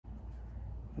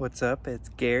What's up? It's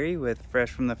Gary with Fresh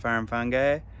from the Farm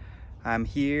Fungi. I'm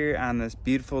here on this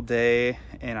beautiful day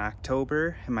in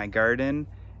October in my garden,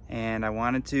 and I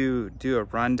wanted to do a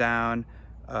rundown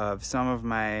of some of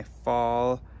my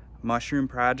fall mushroom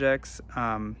projects.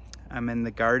 I'm in the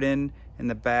garden in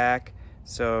the back,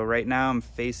 so right now I'm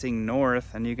facing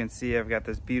north, and you can see I've got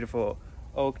this beautiful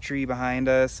oak tree behind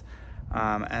us,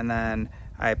 and then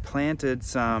I planted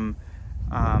some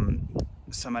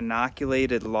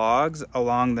inoculated logs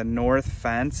along the north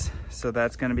fence, so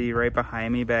that's going to be right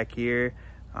behind me back here.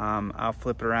 I'll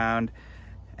flip it around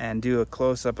and do a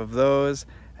close-up of those,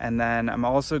 and then I'm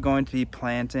also going to be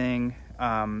planting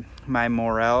my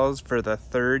morels for the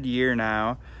third year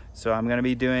now, so I'm going to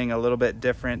be doing a little bit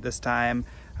different this time.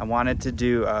 I wanted to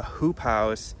do a hoop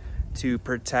house to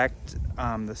protect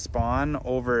the spawn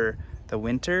over the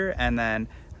winter, and then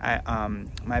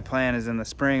my plan is in the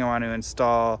spring I want to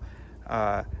install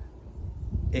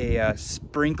a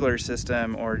sprinkler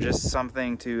system, or just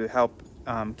something to help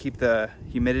keep the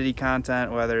humidity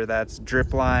content, whether that's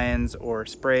drip lines or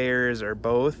sprayers or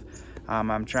both.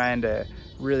 I'm trying to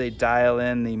really dial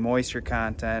in the moisture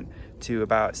content to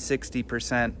about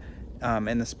 60%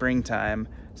 in the springtime.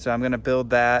 So I'm going to build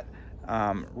that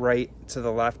right to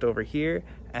the left over here,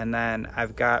 and then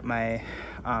I've got my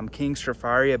King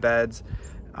Stropharia beds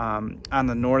on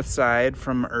the north side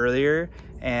from earlier,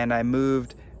 and I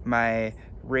moved my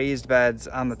raised beds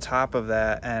on the top of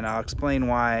that, and I'll explain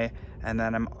why. And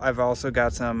then I've also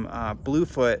got some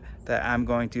bluefoot that I'm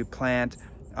going to plant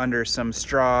under some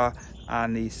straw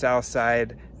on the south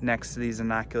side next to these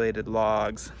inoculated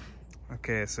logs.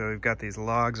 Okay, so we've got these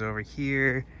logs over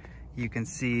here. You can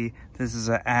see this is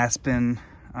an aspen,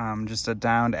 just a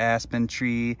downed aspen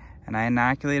tree, and I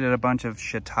inoculated a bunch of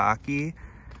shiitake.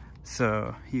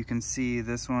 So you can see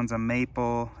this one's a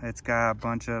maple. It's got a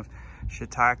bunch of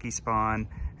shiitake spawn,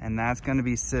 and that's going to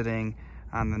be sitting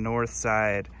on the north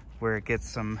side where it gets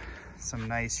some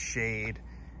nice shade.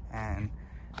 And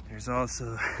there's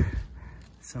also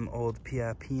some old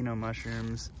piapino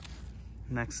mushrooms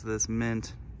next to this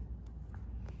mint.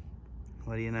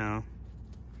 What do you know?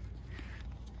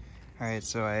 All right,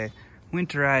 so I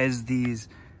winterized these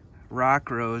rock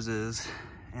roses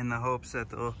in the hopes that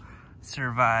they'll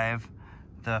survive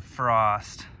the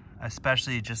frost,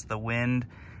 especially just the wind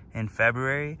in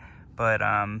February. But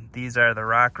these are the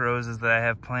rock roses that I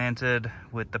have planted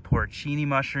with the porcini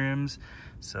mushrooms,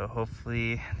 so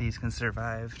hopefully these can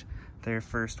survive their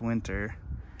first winter.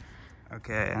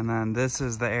 Okay, and then this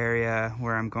is the area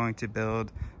where I'm going to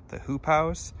build the hoop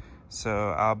house, so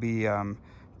I'll be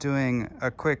doing a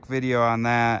quick video on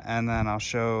that, and then I'll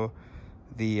show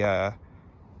the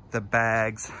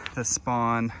bags, the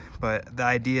spawn. But the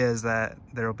idea is that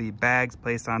there will be bags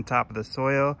placed on top of the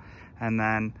soil, and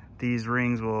then these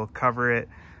rings will cover it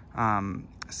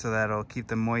so that it'll keep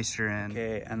the moisture in.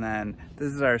 Okay, and then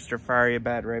this is our Stropharia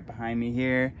bed right behind me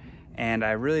here, and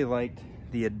I really liked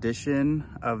the addition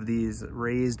of these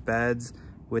raised beds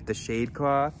with the shade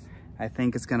cloth. I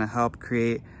think it's going to help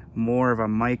create more of a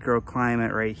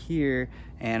microclimate right here,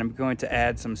 and I'm going to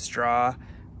add some straw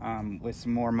with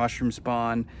some more mushroom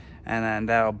spawn, and then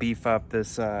that'll beef up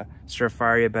this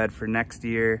Stropharia bed for next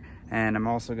year. And I'm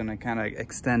also going to kind of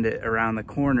extend it around the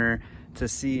corner to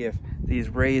see if these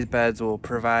raised beds will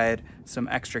provide some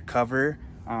extra cover.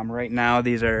 Right now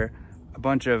these are a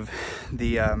bunch of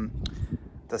the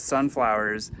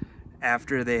sunflowers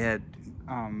after they had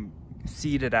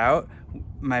seeded out.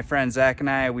 My friend Zach and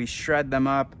I, we shred them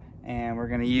up, and we're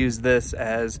going to use this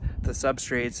as the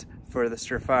substrates for the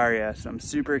Stropharia. So I'm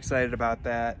super excited about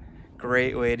that.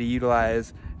 Great way to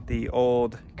utilize the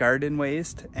old garden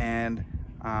waste, and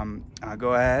I'll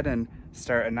go ahead and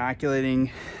start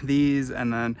inoculating these,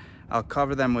 and then I'll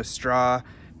cover them with straw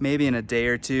maybe in a day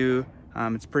or two.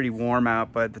 It's pretty warm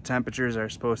out, but the temperatures are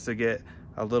supposed to get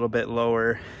a little bit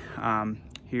lower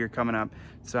here coming up.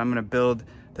 So I'm going to build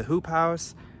the hoop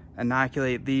house,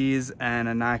 inoculate these, and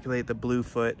inoculate the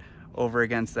bluefoot over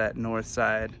against that north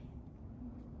side.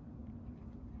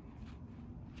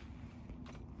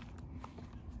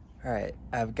 All right,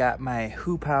 I've got my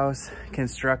hoop house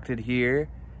constructed here.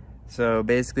 So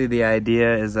basically the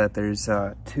idea is that there's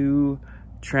two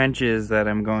trenches that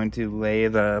I'm going to lay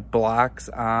the blocks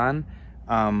on,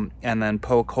 and then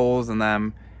poke holes in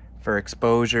them for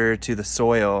exposure to the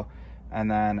soil. And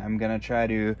then I'm gonna try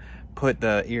to put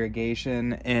the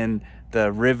irrigation in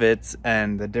the rivets,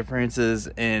 and the differences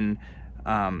in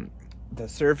the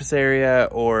surface area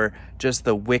or just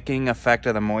the wicking effect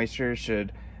of the moisture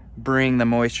should bring the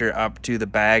moisture up to the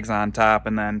bags on top.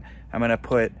 And then I'm gonna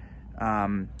put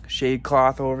shade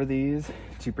cloth over these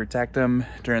to protect them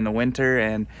during the winter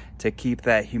and to keep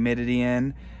that humidity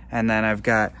in. And then I've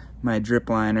got my drip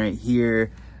line right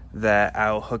here that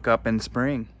I'll hook up in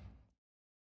spring.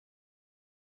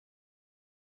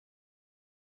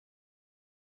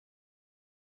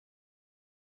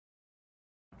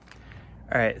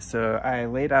 All right, so I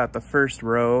laid out the first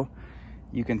row.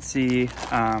 You can see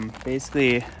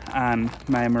basically on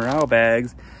my Morel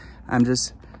bags, I'm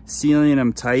just sealing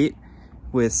them tight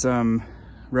with some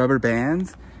rubber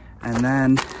bands. And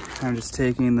then I'm just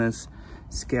taking this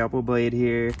scalpel blade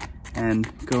here and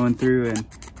going through and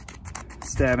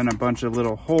stabbing a bunch of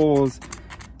little holes.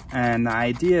 And the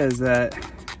idea is that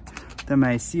the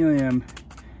mycelium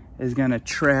is gonna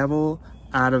travel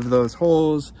out of those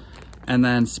holes and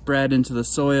then spread into the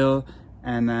soil,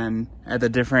 and then at the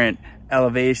different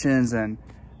elevations and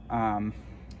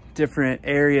different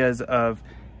areas of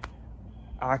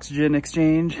oxygen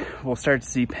exchange, we'll start to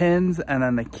see pins. And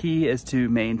then the key is to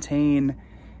maintain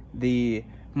the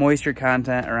moisture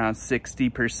content around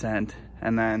 60%,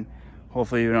 and then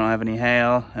hopefully we don't have any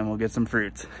hail and we'll get some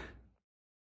fruits.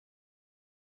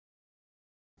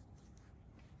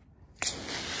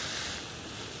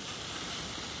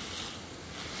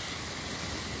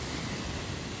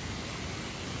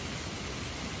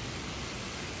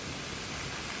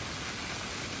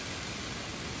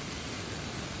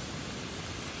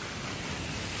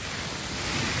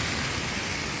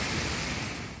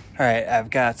 All right, I've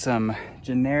got some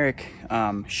generic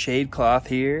shade cloth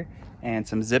here and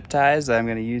some zip ties that I'm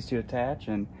gonna use to attach,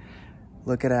 and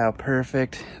look at how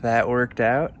perfect that worked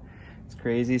out. It's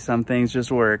crazy, some things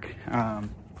just work.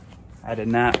 I did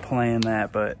not plan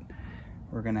that, but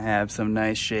we're gonna have some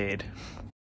nice shade.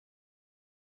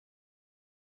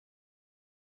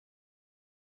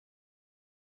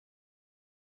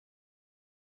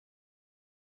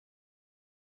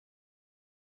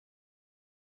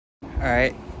 All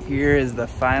right, here is the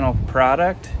final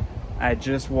product. I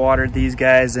just watered these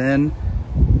guys in,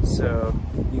 so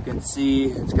you can see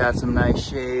it's got some nice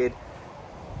shade,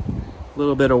 a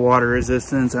little bit of water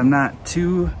resistance. I'm not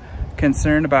too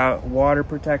concerned about water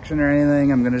protection or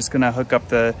anything. I'm just gonna hook up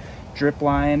the drip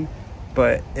line,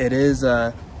 but it is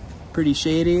pretty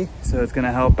shady, so it's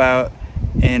gonna help out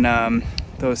in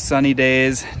those sunny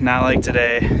days, not like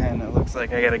today. And it looks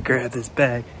like I gotta grab this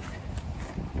bag.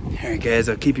 All right guys,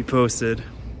 I'll keep you posted.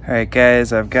 All right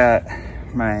guys, I've got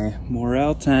my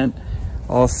Morel tent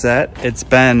all set. It's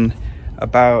been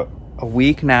about a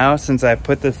week now since I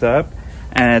put this up,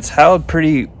 and it's held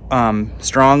pretty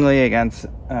strongly against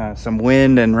some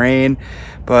wind and rain,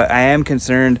 but I am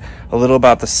concerned a little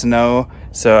about the snow.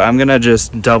 So I'm gonna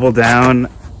just double down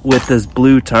with this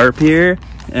blue tarp here,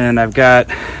 and I've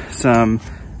got some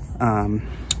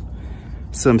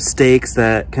stakes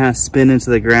that kind of spin into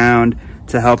the ground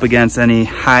to help against any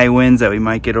high winds that we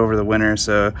might get over the winter.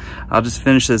 So I'll just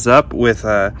finish this up with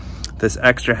this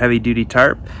extra heavy duty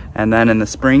tarp, and then in the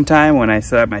springtime when I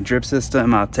set up my drip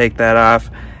system, I'll take that off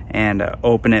and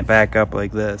open it back up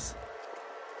like this.